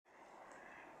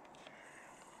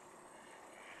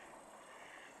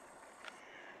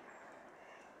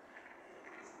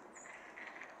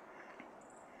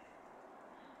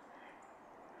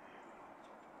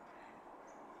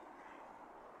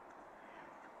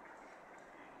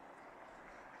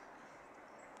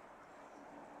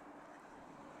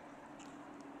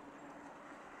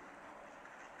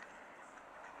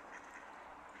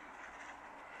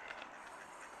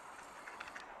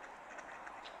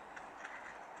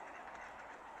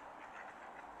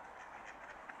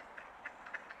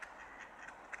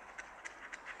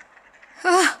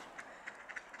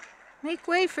Make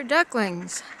way for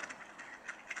ducklings.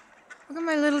 Look at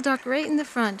my little duck right in the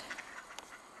front.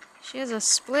 She has a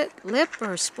split lip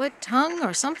or split tongue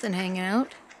or something hanging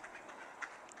out.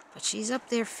 But she's up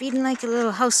there feeding like a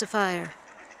little house afire.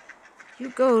 You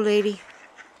go, lady.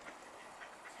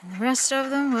 And the rest of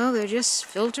them, well, they're just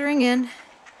filtering in.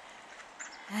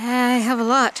 I have a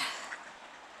lot.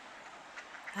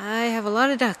 I have a lot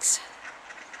of ducks.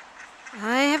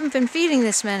 I haven't been feeding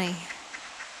this many.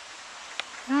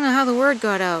 I don't know how the word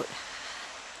got out.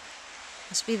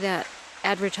 Must be that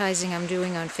advertising I'm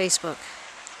doing on Facebook.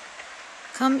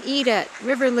 Come eat at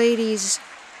River Lady's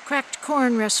Cracked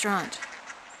Corn Restaurant.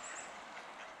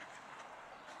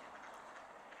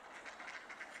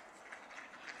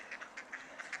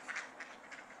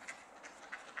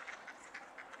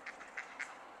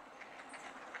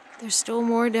 There's still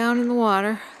more down in the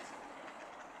water.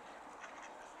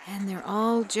 And they're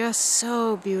all just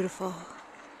so beautiful.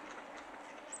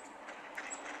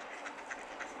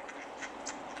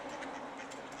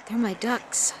 They're my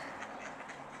ducks.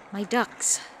 My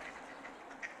ducks.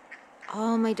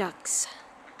 All my ducks.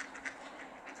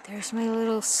 There's my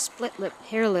little split lip,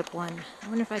 hair lip one. I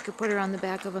wonder if I could put her on the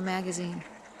back of a magazine.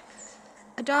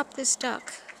 Adopt this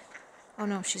duck. Oh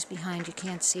no, she's behind. You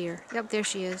can't see her. Yep, there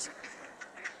she is.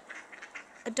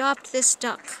 Adopt this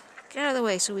duck. Get out of the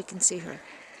way so we can see her.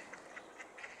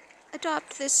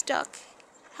 Adopt this duck.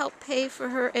 Help pay for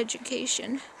her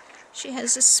education. She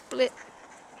has a split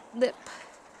lip.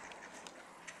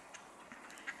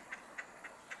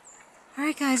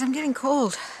 Alright guys, I'm getting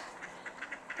cold.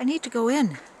 I need to go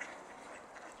in.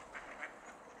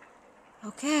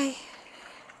 Okay.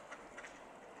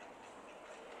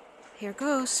 Here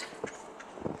goes.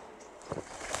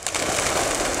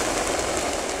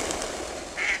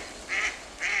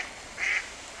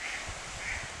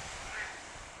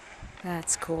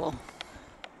 That's cool.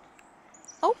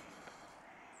 Oh!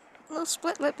 Little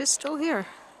split lip is still here.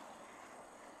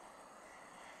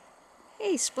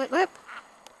 Hey, split lip.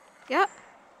 Yep.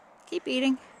 Keep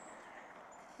eating.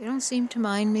 You don't seem to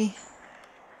mind me.